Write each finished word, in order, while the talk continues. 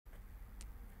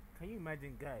Can you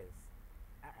imagine, guys?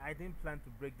 I didn't plan to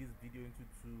break this video into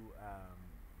two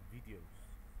videos.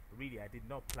 Really, I did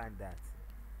not plan that.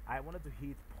 I wanted to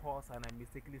hit pause and I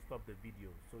mistakenly stopped the video.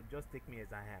 So just take me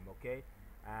as I am, okay?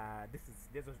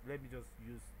 Let me just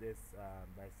use this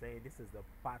by saying this is the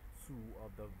part 2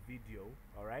 of the video.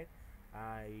 All right.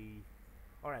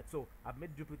 Alright, so I've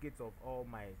made duplicates of all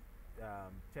my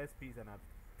chess pieces and I've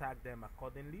tagged them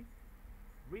accordingly.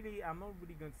 Really, I'm not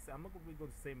really going to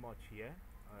say much here.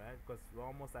 Alright, because we're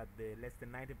almost at the less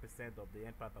than 90% of the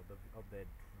end part of the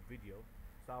video.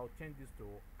 So I'll change this to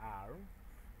R.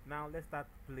 Now let's start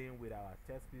playing with our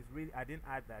chess piece. Really, I didn't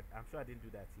add that. I'm sure I didn't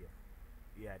do that here.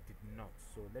 Yeah, I did not.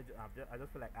 So I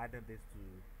just feel like adding this to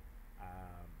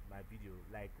my video.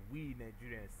 Like we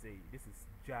Nigerians say, this is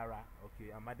Jara.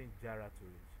 Okay, I'm adding Jara to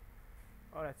it.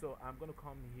 Alright, so I'm gonna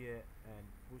come here and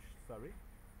push,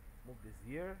 move this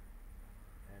here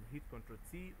and hit Ctrl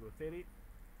T, rotate it.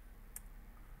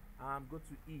 Go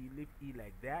to E, leave E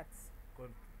like that. Go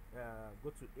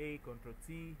to A, Ctrl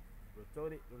T,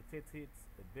 rotate it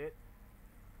a bit.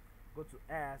 Go to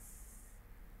S,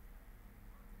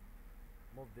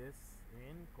 move this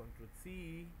in, Ctrl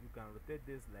T, you can rotate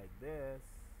this like this.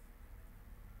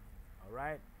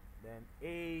 Alright, then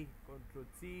A, Ctrl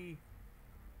T,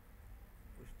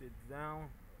 push it down,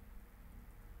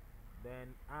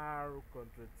 then R,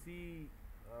 Ctrl T,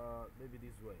 maybe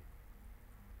this way,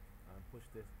 and push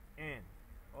this in.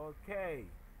 Okay,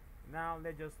 now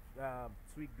let's just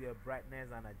tweak the brightness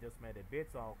and adjustment a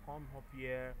bit. So I'll come up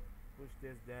here, push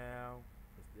this down,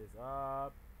 push this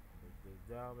up, push this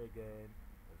down again,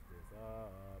 push this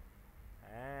up,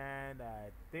 and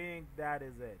I think that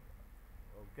is it.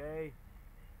 Okay,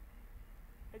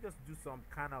 let's just do some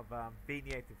kind of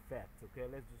vignette effect. Okay,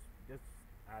 let's just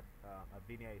add a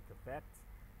vignette effect.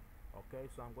 Okay,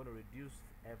 so I'm going to reduce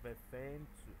everything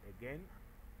to, again,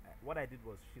 what I did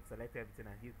was select everything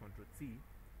and hit Ctrl T.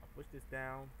 I'll push this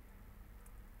down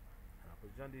and I'll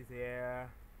position this here,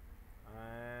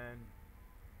 and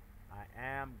I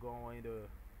am going to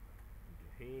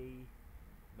hey,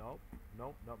 nope,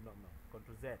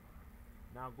 Ctrl Z.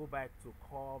 Now go back to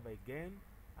curve again,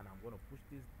 and I'm going to push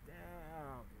this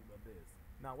down over this.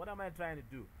 Now what am I trying to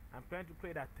do? I'm trying to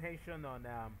create attention on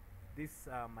this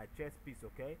my chess piece.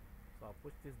 Okay, so I'll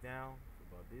push this down to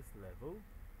about this level.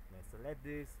 Then select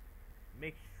this,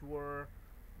 make sure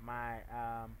my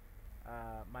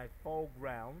my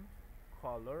foreground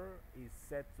color is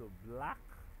set to black,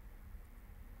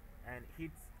 and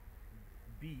hit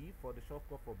B for the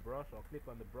shortcut for brush, or click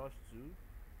on the brush tool.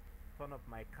 Turn up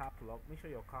my cap lock. Make sure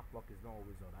your cap lock is not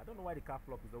always on. I don't know why the cap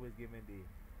lock is always giving the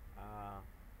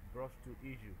brush tool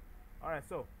issue. Alright,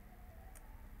 so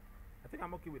I think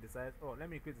I'm okay with the size. Oh, let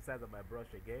me increase the size of my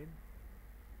brush again.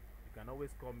 You can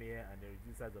always come here and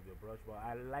reduce the size of your brush, but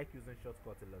I like using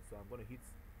shortcut a lot, so I'm going to hit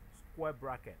square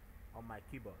bracket on my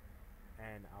keyboard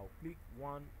and I'll click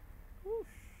one. Whoosh.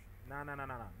 No,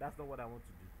 that's not what I want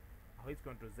to do. I'll hit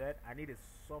Ctrl Z. I need a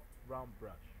soft round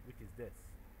brush, which is this.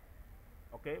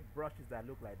 Okay, brushes that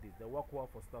look like this, they work well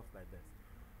for stuff like this.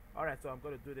 Alright, so I'm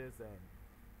going to do this and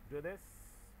do this,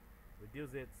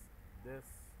 reduce it, this,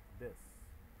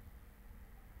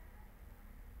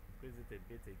 increase it a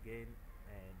bit again,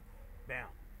 and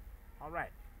bam.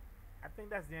 Alright, I think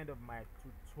that's the end of my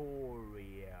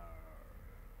tutorial.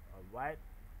 Alright,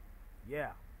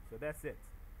 yeah, so that's it.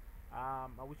 I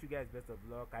wish you guys best of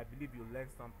luck. I believe you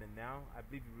learned something now. I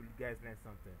believe you guys learned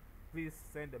something. Please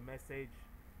send a message,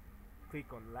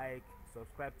 click on like,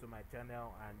 subscribe to my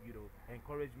channel, and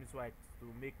encourage me to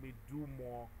make me do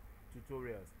more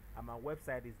tutorials. And my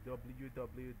website is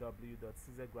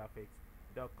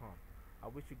www.caesargraphics.com. I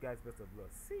wish you guys best of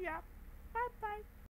luck. See ya. Bye bye.